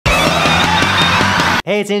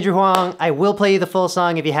Hey, it's Andrew Huang. I will play you the full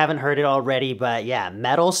song if you haven't heard it already, but yeah,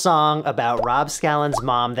 metal song about Rob Scallon's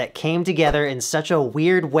mom that came together in such a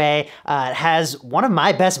weird way. It has one of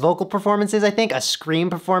my best vocal performances, I think, a scream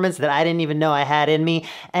performance that I didn't even know I had in me.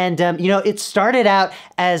 And, you know, it started out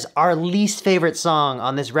as our least favorite song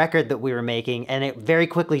on this record that we were making, and it very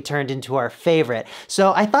quickly turned into our favorite.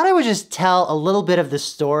 So I thought I would just tell a little bit of the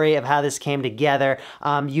story of how this came together.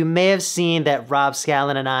 You may have seen that Rob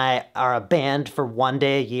Scallon and I are a band for one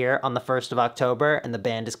day a year on the 1st of October, and the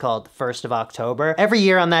band is called 1st of October. Every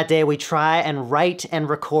year on that day, we try and write and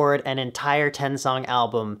record an entire 10-song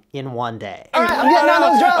album in one day. All right, I'm getting on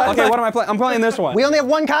those drums. Okay, what am I playing? I'm playing this one. We only have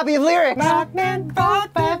one copy of lyrics.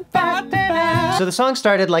 So the song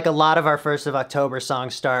started like a lot of our 1st of October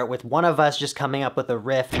songs start, with one of us just coming up with a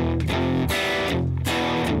riff.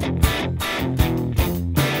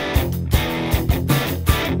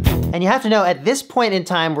 And you have to know, at this point in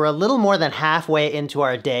time, we're a little more than halfway into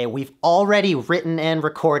our day. We've already written and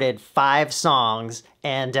recorded 5 songs,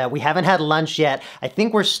 and we haven't had lunch yet. I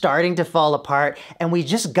think we're starting to fall apart, and we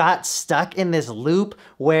just got stuck in this loop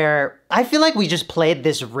where I feel like we just played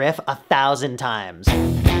this riff 1,000 times.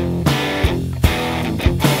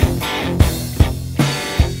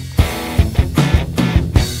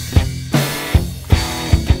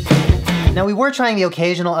 Now, we were trying the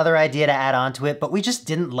occasional other idea to add on to it, but we just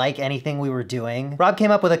didn't like anything we were doing. Rob came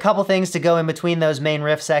up with a couple things to go in between those main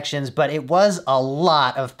riff sections, but it was a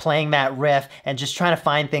lot of playing that riff and just trying to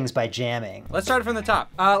find things by jamming. Let's start it from the top.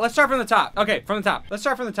 Let's start from the top. Okay, from the top. Let's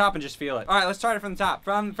start from the top and just feel it. All right, let's start it from the top.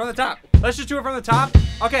 From the top. Let's just do it from the top.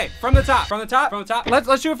 Okay, from the top. From the top. From the top.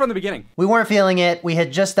 Let's do it from the beginning. We weren't feeling it. We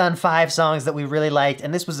had just done 5 songs that we really liked,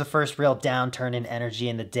 and this was the first real downturn in energy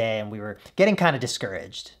in the day, and we were getting kind of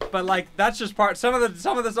discouraged. But like, that's just part. Some of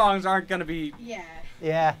the songs aren't gonna be. Yeah.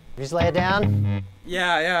 Yeah. Just lay it down.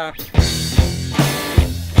 Yeah.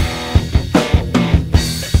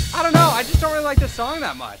 I don't know. I just don't really like this song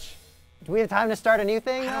that much. Do we have time to start a new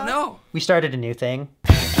thing? I don't know. We started a new thing.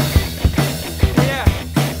 Yeah.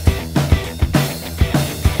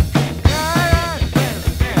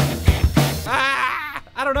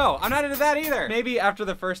 I don't know. I'm not into that either. Maybe after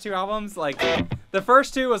the first 2 albums, like, the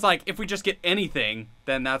first 2 was like, if we just get anything,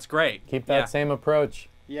 then that's great. Keep that same approach.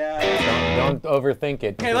 Yeah. Don't overthink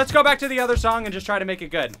it. Okay, let's go back to the other song and just try to make it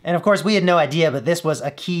good. And of course, we had no idea, but this was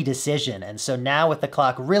a key decision. And so now with the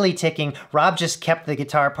clock really ticking, Rob just kept the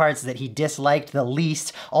guitar parts that he disliked the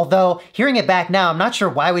least. Although, hearing it back now, I'm not sure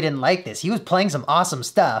why we didn't like this. He was playing some awesome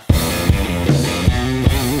stuff.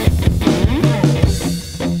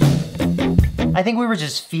 I think we were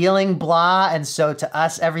just feeling blah, and so to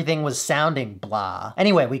us, everything was sounding blah.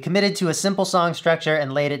 Anyway, we committed to a simple song structure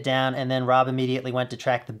and laid it down, and then Rob immediately went to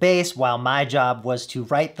track the bass, while my job was to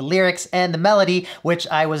write the lyrics and the melody, which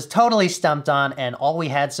I was totally stumped on, and all we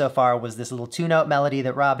had so far was this little 2-note melody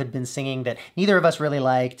that Rob had been singing that neither of us really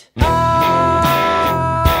liked.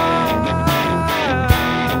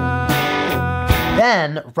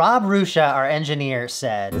 Then, Rob Rusha, our engineer,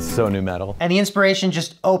 said, It's so new metal. And the inspiration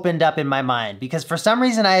just opened up in my mind, because for some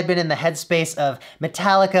reason I had been in the headspace of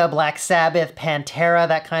Metallica, Black Sabbath, Pantera,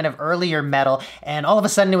 that kind of earlier metal, and all of a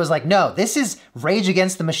sudden it was like, no, this is Rage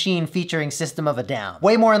Against the Machine featuring System of a Down.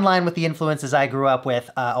 Way more in line with the influences I grew up with,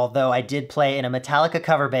 although I did play in a Metallica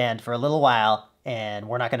cover band for a little while, and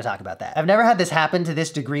we're not gonna talk about that. I've never had this happen to this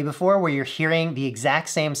degree before, where you're hearing the exact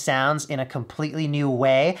same sounds in a completely new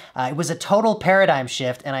way. It was a total paradigm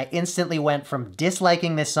shift, and I instantly went from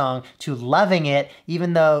disliking this song to loving it,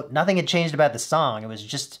 even though nothing had changed about the song. It was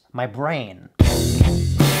just my brain.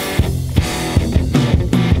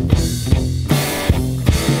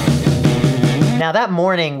 Now that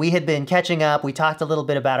morning, we had been catching up, we talked a little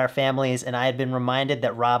bit about our families, and I had been reminded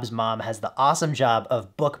that Rob's mom has the awesome job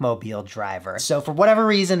of bookmobile driver. So for whatever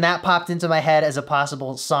reason, that popped into my head as a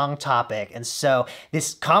possible song topic. And so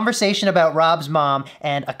this conversation about Rob's mom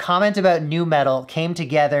and a comment about new metal came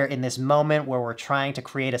together in this moment where we're trying to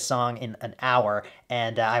create a song in an hour,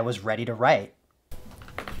 and I was ready to write.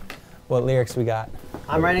 What lyrics we got?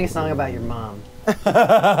 I'm writing a song about your mom. It's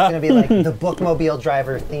gonna be like the bookmobile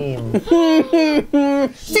driver theme.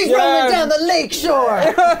 She's rolling down the lake shore.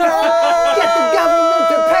 Get the government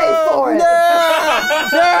to pay for it.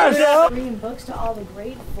 Bringing books to all the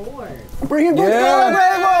grade 4s. Bringing books to all the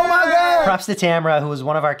grade 4s. Oh my God! Props to Tamra, who was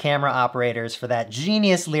one of our camera operators, for that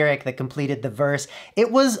genius lyric that completed the verse.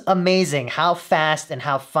 It was amazing how fast and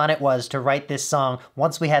how fun it was to write this song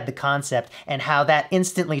once we had the concept, and how that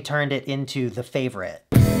instantly turned it into the favorite.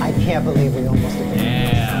 I can't believe we almost did it.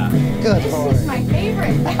 Yeah. Good This lord. is my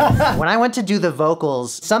favorite. When I went to do the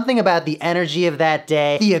vocals, something about the energy of that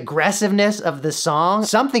day, the aggressiveness of the song,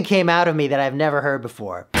 something came out of me that I've never heard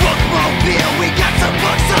before. Bookmobile, we got some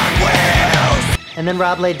books on wheels. And then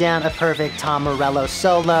Rob laid down a perfect Tom Morello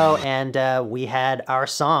solo, and we had our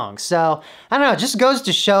song. So, I don't know, it just goes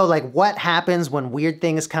to show like what happens when weird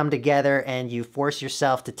things come together and you force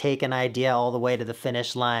yourself to take an idea all the way to the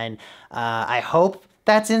finish line. I hope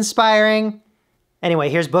that's inspiring. Anyway,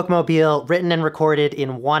 here's Bookmobile, written and recorded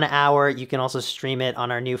in 1 hour. You can also stream it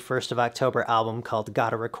on our new 1st of October album called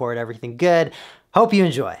Gotta Record Everything Good. Hope you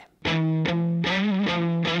enjoy.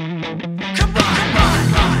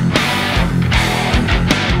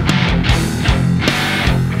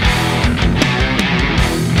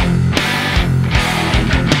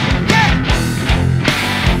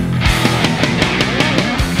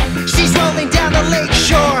 She's rolling down the lake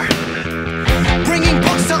shore, bringing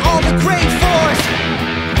books to all the grade fours.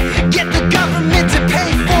 Get the government to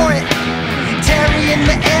pay for it. Terry in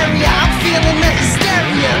the area, I'm feeling the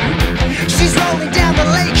hysteria. She's rolling down the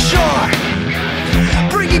lake shore,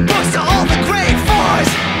 bringing books to all the grade fours.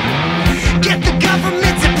 Get the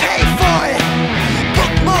government to pay for it.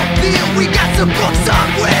 Bookmobile, we got some books on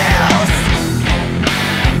wheels.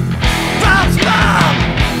 Rob's mom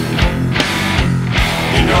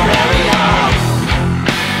in your area.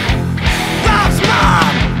 Rob's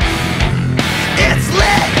mom, it's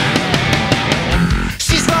lit.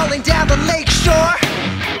 She's rolling down the lake shore,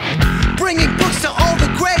 bringing books to all the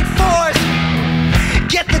grade fours.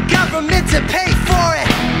 Get the government to pay for it.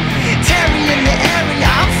 Terry in the area,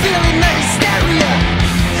 I'm feeling the hysteria.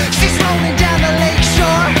 She's rolling down the lake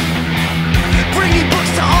shore, bringing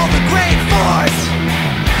books to all the grade fours.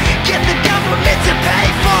 Get the government to pay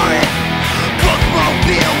for it.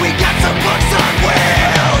 Bookmobile, we got some books on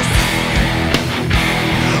wheels.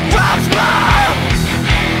 Rob's mom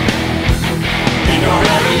in your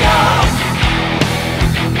area.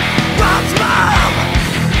 Rob's mom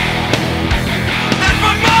and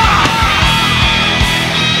my mom.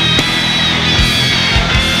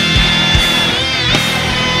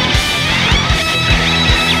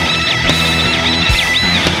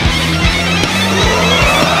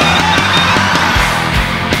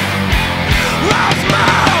 Rob's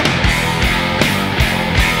mom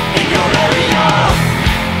in your area.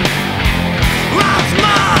 Rob's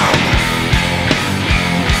mom,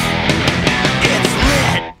 it's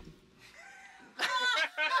lit.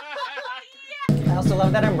 I also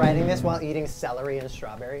love that I'm writing this while eating celery and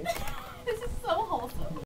strawberries. This is so wholesome.